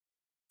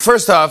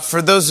First off,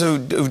 for those who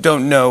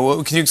don't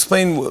know, can you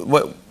explain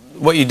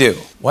what you do?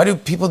 Why do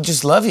people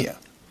just love you?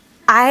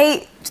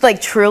 I,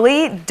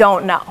 truly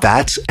don't know.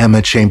 That's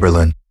Emma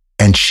Chamberlain,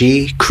 and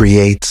she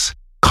creates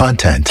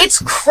content.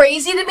 It's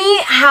crazy to me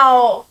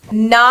how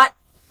not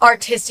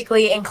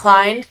artistically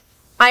inclined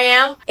I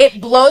am. It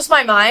blows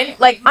my mind.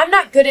 I'm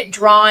not good at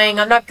drawing.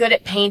 I'm not good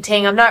at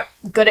painting. I'm not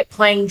good at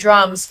playing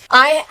drums.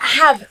 I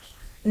have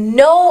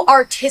no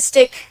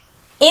artistic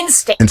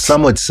instinct. And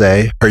some would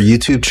say her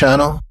YouTube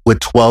channel with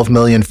 12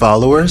 million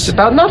followers. It's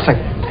about nothing.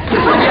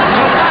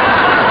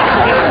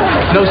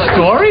 No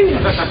story?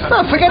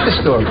 No, forget the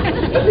story.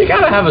 You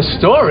gotta have a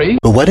story.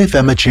 But what if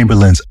Emma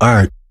Chamberlain's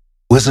art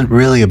wasn't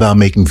really about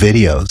making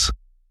videos?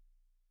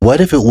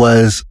 What if it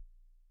was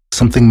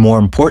something more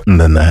important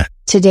than that?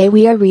 Today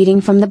we are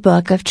reading from the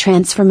Book of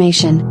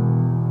Transformation.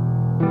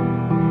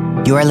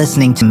 You are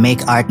listening to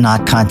Make Art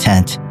Not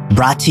Content,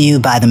 brought to you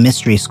by The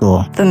Mystery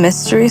School. The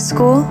Mystery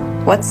School?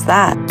 What's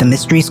that? The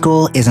Mystery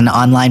School is an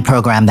online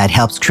program that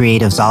helps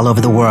creatives all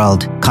over the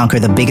world conquer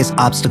the biggest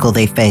obstacle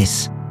they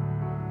face,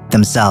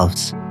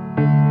 themselves.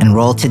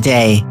 Enroll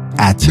today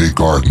at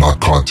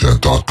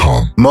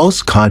MakeArtNotContent.com.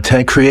 Most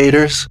content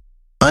creators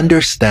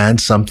understand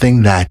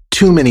something that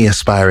too many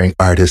aspiring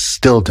artists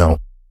still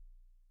don't.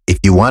 If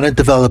you want to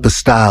develop a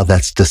style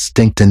that's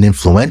distinct and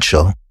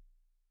influential,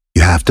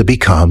 you have to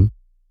become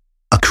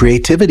a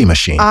creativity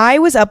machine. I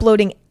was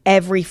uploading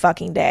every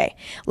fucking day.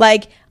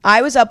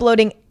 I was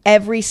uploading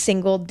every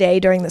single day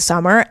during the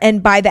summer.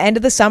 And by the end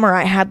of the summer,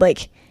 I had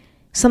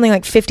something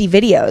like 50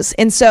 videos.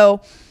 And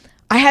so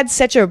I had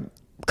such a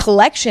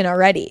collection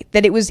already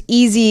that it was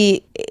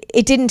easy.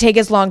 It didn't take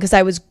as long because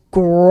I was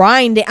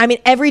grinding. I mean,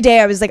 every day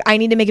I was I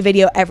need to make a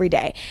video every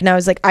day. And I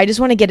was I just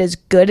want to get as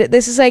good at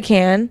this as I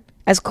can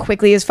as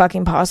quickly as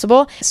fucking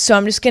possible. So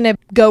I'm just going to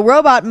go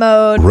robot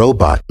mode.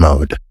 Robot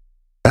mode.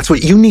 That's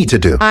what you need to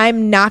do.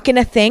 I'm not going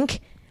to think.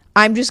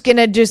 I'm just going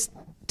to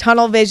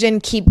tunnel vision,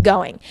 keep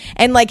going.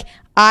 And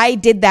I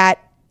did that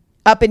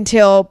up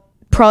until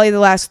probably the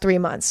last 3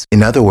 months.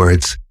 In other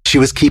words, she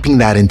was keeping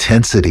that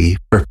intensity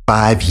for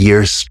 5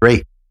 years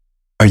straight.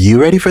 Are you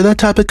ready for that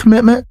type of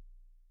commitment?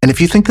 And if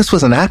you think this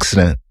was an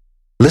accident,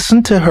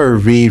 listen to her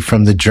read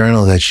from the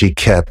journal that she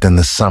kept in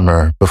the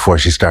summer before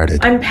she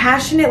started. I'm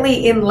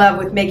passionately in love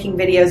with making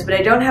videos, but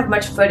I don't have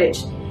much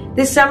footage.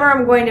 This summer,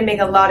 I'm going to make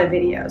a lot of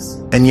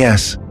videos. And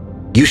yes,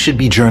 you should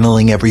be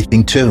journaling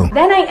everything too.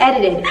 Then I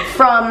edited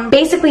from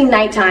basically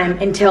nighttime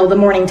until the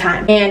morning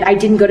time. And I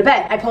didn't go to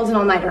bed. I pulled an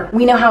all-nighter.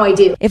 We know how I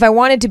do. If I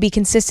wanted to be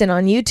consistent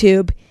on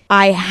YouTube,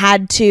 I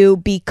had to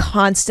be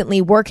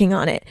constantly working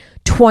on it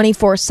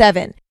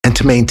 24/7. And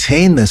to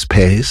maintain this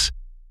pace,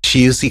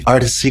 she used the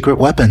artist's secret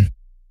weapon,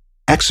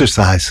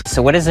 exercise.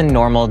 So what does a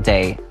normal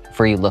day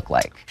for you look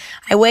like?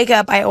 I wake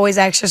up, I always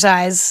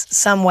exercise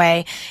some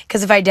way,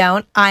 because if I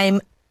don't,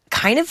 I'm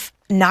kind of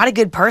not a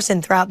good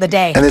person throughout the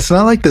day. And it's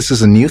not like this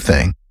is a new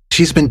thing.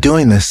 She's been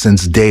doing this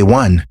since day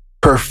one.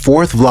 Her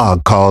fourth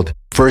vlog, called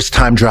First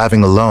Time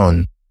Driving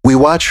Alone, we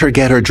watch her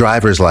get her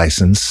driver's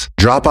license,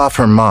 drop off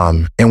her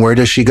mom, and where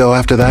does she go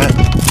after that?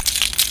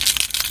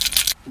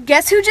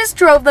 Guess who just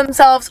drove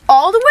themselves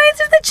all the way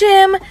to the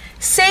gym,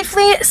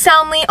 safely,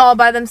 soundly, all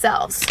by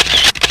themselves?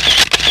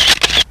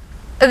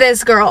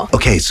 This girl.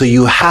 Okay, so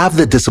you have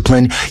the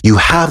discipline, you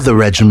have the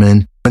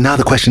regimen, but now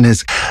the question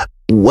is,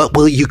 what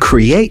will you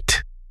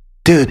create?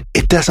 Dude,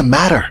 it doesn't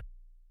matter.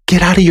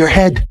 Get out of your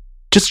head.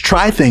 Just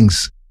try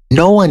things.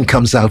 No one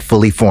comes out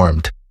fully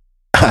formed.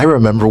 I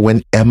remember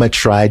when Emma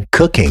tried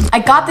cooking. I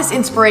got this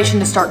inspiration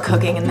to start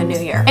cooking in the new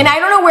year. And I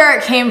don't know where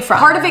it came from.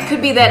 Part of it could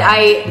be that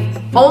I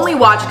only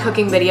watch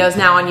cooking videos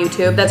now on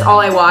YouTube. That's all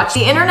I watch.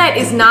 The internet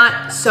is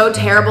not so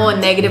terrible and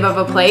negative of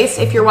a place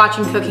if you're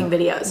watching cooking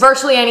videos.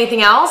 Virtually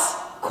anything else,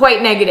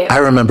 quite negative. I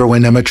remember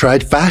when Emma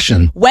tried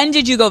fashion. When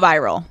did you go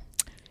viral?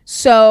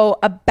 So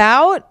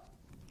about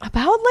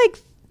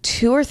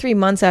 2 or 3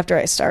 months after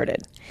I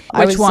started.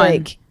 Which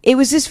one? It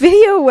was this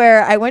video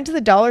where I went to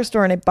the dollar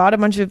store and I bought a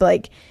bunch of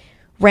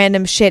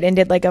random shit and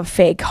did a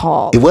fake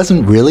haul. It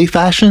wasn't really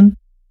fashion,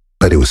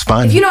 but it was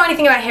fun. If you know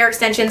anything about hair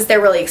extensions,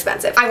 they're really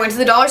expensive. I went to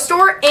the dollar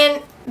store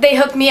and they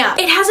hooked me up.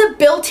 It has a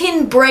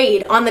built-in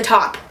braid on the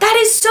top. That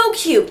is so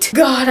cute.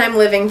 God, I'm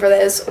living for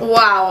this.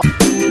 Wow.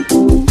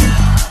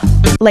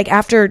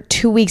 After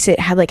 2 weeks, it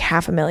had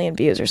 500,000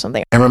 views or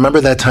something. And remember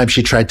that time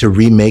she tried to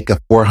remake a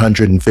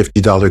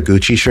 $450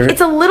 Gucci shirt?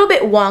 It's a little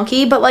bit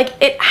wonky, but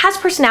it has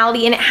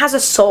personality and it has a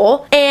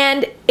soul.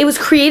 And it was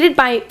created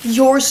by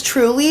yours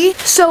truly.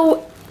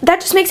 So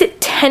that just makes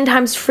it 10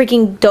 times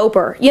freaking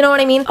doper. You know what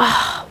I mean?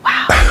 Oh,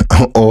 wow.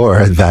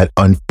 Or that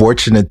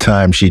unfortunate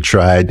time she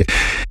tried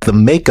the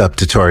makeup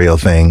tutorial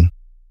thing.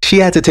 She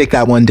had to take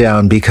that one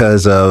down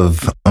because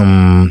of,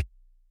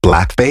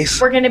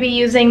 blackface. We're going to be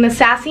using the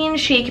Sassy and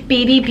Chic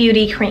BB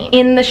Beauty Cream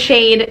in the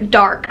shade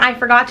Dark. I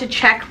forgot to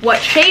check what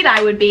shade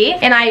I would be,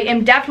 and I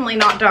am definitely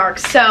not dark,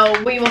 so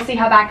we will see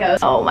how that goes.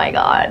 Oh my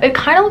god. It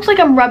kind of looks like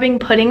I'm rubbing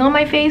pudding on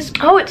my face.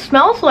 Oh, it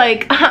smells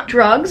like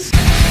drugs.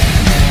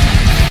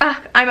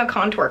 I'm a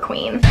contour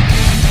queen.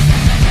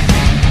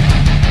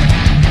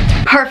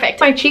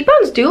 Perfect. My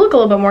cheekbones do look a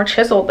little bit more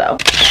chiseled though.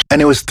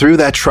 And it was through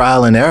that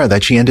trial and error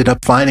that she ended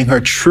up finding her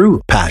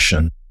true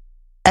passion,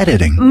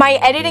 editing. My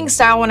editing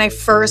style when I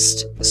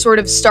first sort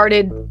of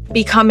started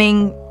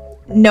becoming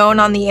known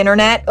on the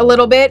internet a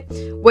little bit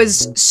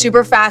was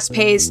super fast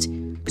paced,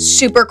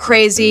 super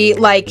crazy,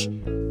 like,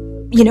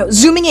 you know,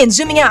 zooming in,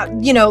 zooming out,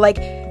 you know, like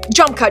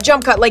jump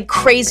cut, like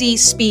crazy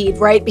speed,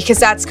 right? Because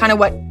that's kind of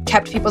what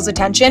kept people's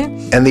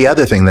attention. And the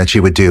other thing that she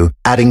would do,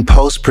 adding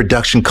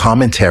post-production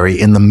commentary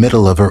in the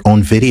middle of her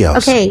own videos.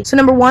 Okay, so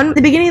number one, at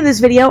the beginning of this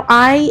video,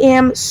 I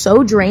am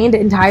so drained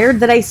and tired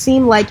that I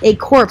seem like a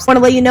corpse. I want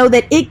to let you know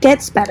that it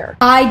gets better.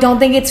 I don't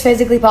think it's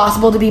physically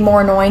possible to be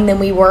more annoying than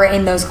we were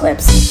in those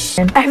clips.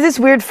 I have this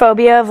weird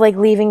phobia of like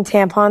leaving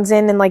tampons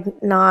in and like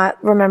not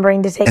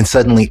remembering to take. And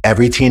suddenly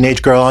every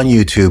teenage girl on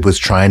YouTube was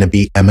trying to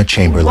be Emma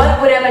Chamberlain.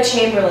 What would Emma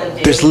Chamberlain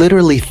do? There's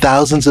literally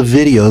thousands of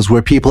videos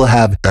where people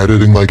have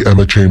editing like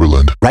Emma Chamberlain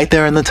right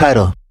there in the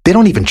title. They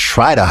don't even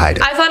try to hide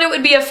it. I thought it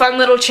would be a fun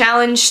little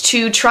challenge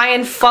to try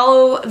and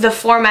follow the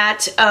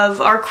format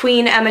of our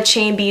Queen Emma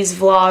Chambies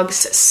vlogs,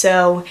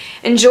 so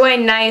enjoy a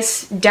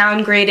nice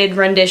downgraded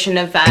rendition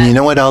of that. And you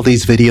know what all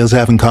these videos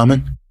have in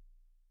common?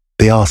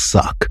 They all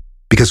suck.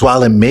 Because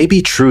while it may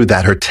be true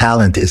that her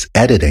talent is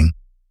editing,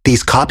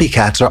 these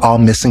copycats are all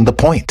missing the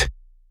point.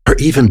 Her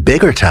even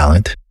bigger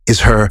talent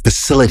is her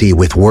facility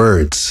with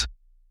words,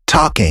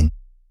 talking,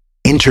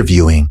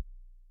 interviewing,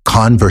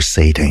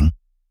 conversating,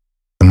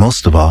 and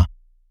most of all,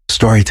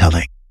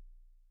 storytelling.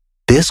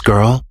 This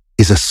girl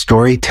is a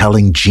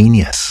storytelling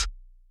genius.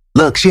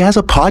 Look, she has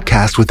a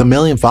podcast with 1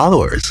 million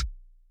followers.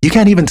 You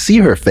can't even see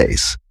her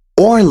face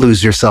or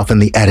lose yourself in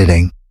the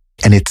editing,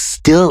 and it's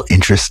still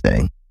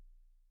interesting.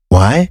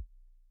 Why?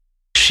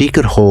 She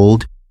could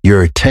hold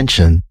your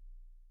attention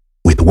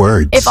with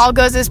words. If all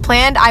goes as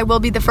planned, I will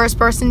be the first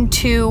person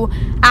to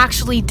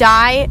actually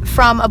die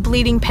from a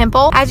bleeding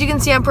pimple. As you can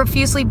see, I'm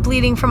profusely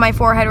bleeding from my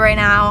forehead right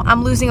now.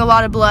 I'm losing a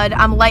lot of blood.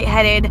 I'm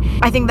lightheaded.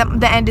 I think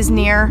that the end is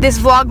near. This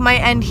vlog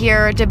might end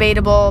here,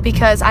 debatable,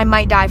 because I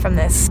might die from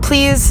this.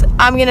 Please,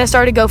 I'm gonna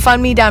start a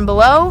GoFundMe down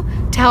below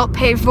to help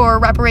pay for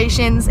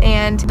reparations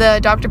and the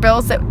doctor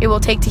bills that it will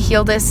take to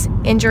heal this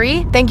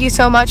injury. Thank you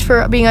so much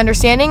for being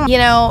understanding. You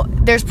know,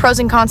 there's pros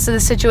and cons to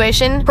this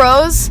situation.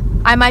 Pros,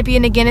 I might be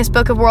in the Guinness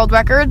Book of World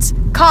Records.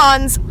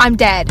 Cons, I'm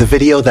dead. The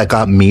video that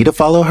got me to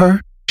follow her,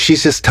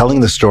 she's just telling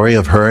the story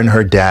of her and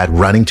her dad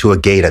running to a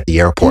gate at the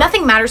airport.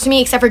 Nothing matters to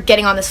me except for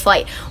getting on this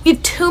flight. We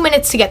have 2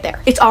 minutes to get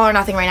there. It's all or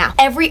nothing right now.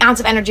 Every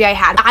ounce of energy I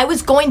had, I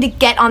was going to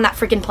get on that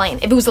freaking plane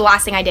if it was the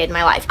last thing I did in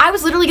my life. I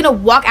was literally gonna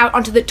walk out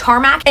onto the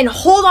tarmac and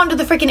hold onto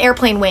the freaking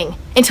airplane wing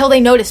until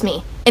they noticed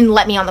me and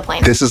let me on the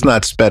plane. This is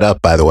not sped up,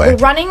 by the way. We're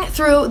running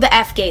through the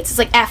F gates. It's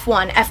like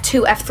F1,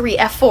 F2, F3,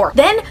 F4.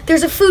 Then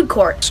there's a food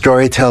court.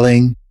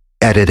 Storytelling,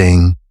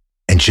 editing,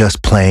 and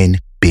just plain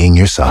being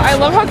yourself. I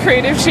love how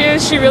creative she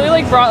is. She really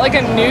like brought like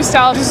a new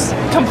style, just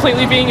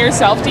completely being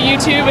yourself to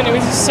YouTube, and it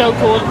was just so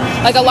cool.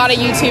 Like a lot of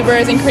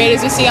YouTubers and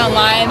creators you see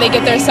online, they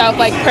get their self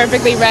like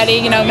perfectly ready,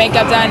 you know,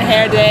 makeup done,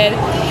 hair did,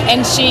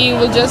 and she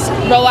will just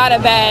roll out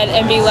of bed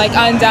and be like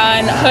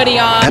undone, hoodie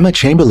on. Emma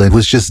Chamberlain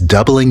was just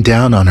doubling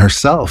down on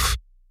herself.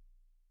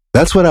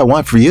 That's what I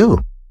want for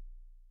you.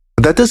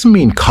 But that doesn't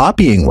mean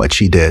copying what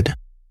she did.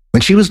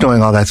 When she was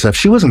doing all that stuff,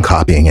 she wasn't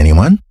copying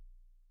anyone.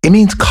 It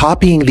means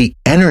copying the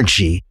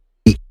energy,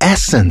 the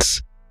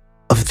essence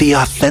of the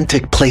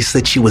authentic place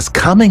that she was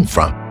coming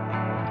from,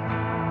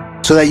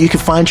 so that you can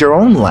find your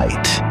own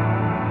light.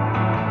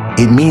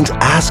 It means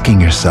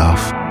asking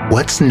yourself,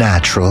 what's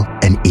natural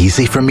and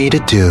easy for me to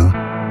do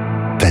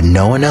that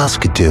no one else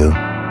could do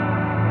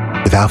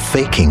without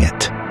faking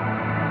it?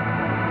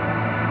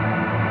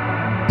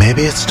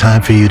 Maybe it's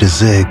time for you to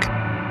zig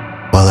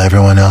while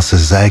everyone else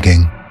is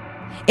zagging.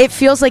 It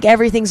feels like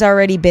everything's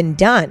already been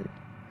done.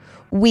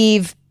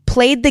 We've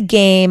played the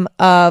game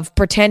of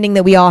pretending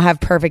that we all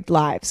have perfect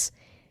lives.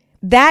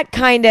 That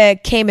kind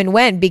of came and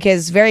went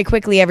because very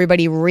quickly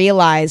everybody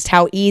realized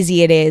how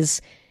easy it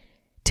is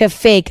to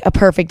fake a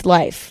perfect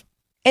life.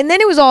 And then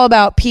it was all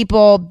about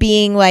people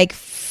being like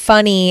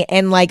funny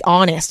and like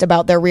honest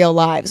about their real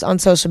lives on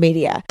social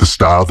media. The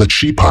style that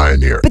she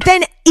pioneered. But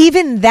then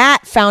even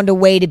that found a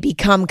way to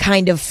become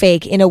kind of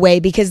fake in a way,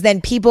 because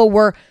then people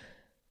were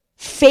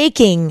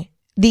faking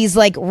these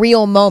like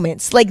real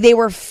moments. Like they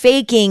were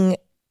faking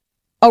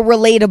a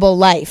relatable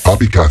life.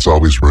 Copycats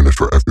always ruin it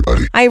for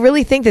everybody. I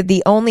really think that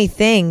the only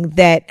thing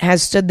that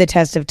has stood the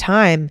test of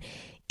time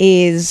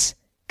is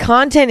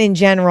content in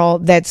general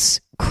that's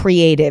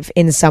creative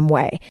in some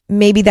way.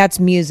 Maybe that's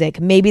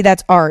music, maybe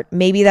that's art,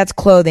 maybe that's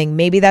clothing,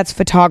 maybe that's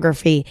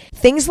photography.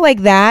 Things like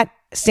that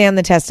stand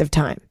the test of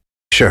time.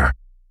 Sure,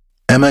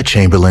 Emma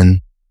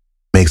Chamberlain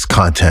makes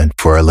content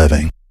for a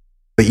living.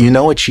 But you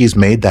know what she's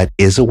made that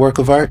is a work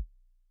of art?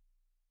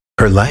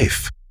 Her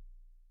life.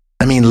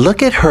 I mean,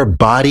 look at her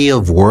body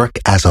of work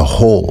as a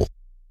whole.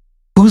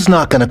 Who's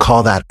not going to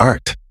call that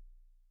art?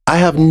 I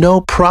have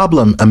no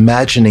problem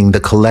imagining the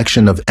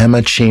collection of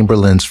Emma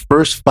Chamberlain's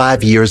first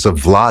 5 years of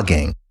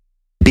vlogging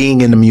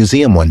being in a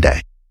museum one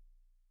day.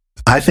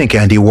 I think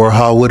Andy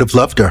Warhol would have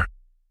loved her.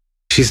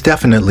 She's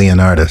definitely an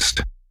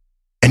artist.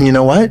 And you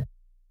know what?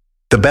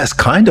 The best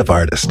kind of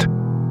artist.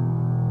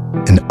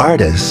 An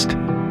artist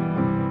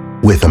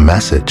with a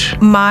message.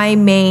 My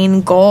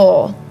main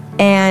goal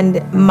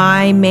and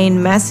my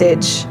main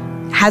message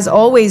has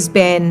always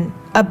been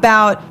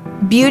about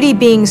beauty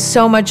being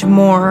so much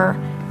more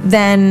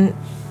than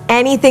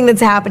anything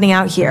that's happening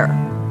out here.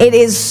 It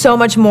is so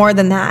much more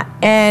than that.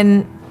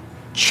 And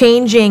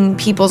changing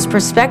people's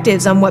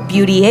perspectives on what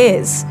beauty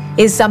is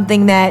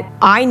something that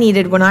I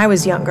needed when I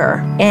was younger.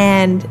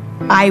 And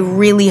I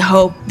really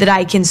hope that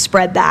I can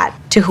spread that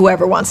to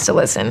whoever wants to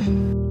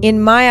listen.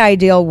 In my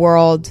ideal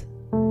world,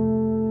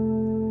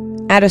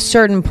 at a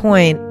certain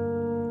point,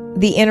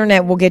 the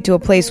internet will get to a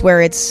place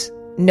where it's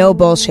no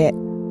bullshit.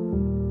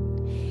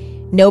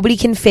 Nobody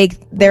can fake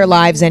their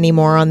lives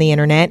anymore on the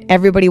internet.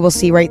 Everybody will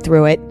see right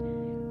through it.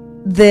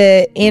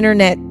 The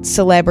internet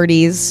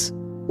celebrities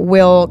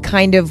will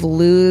kind of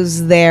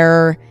lose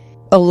their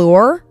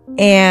allure,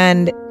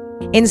 and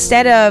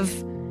instead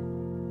of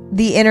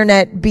the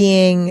internet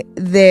being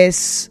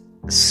this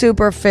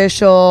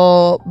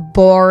superficial,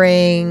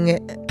 boring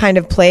kind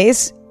of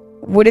place,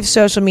 what if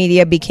social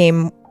media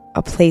became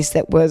a place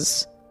that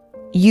was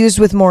used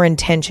with more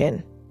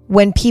intention?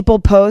 When people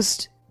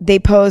post, they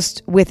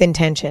post with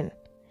intention.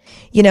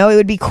 You know, it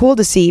would be cool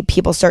to see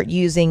people start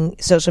using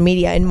social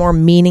media in more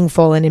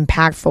meaningful and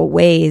impactful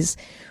ways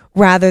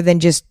rather than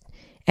just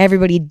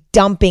everybody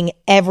dumping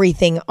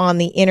everything on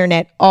the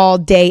internet all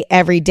day,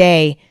 every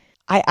day.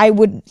 I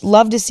would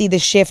love to see the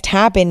shift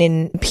happen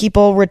in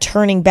people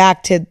returning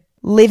back to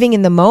living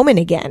in the moment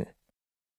again.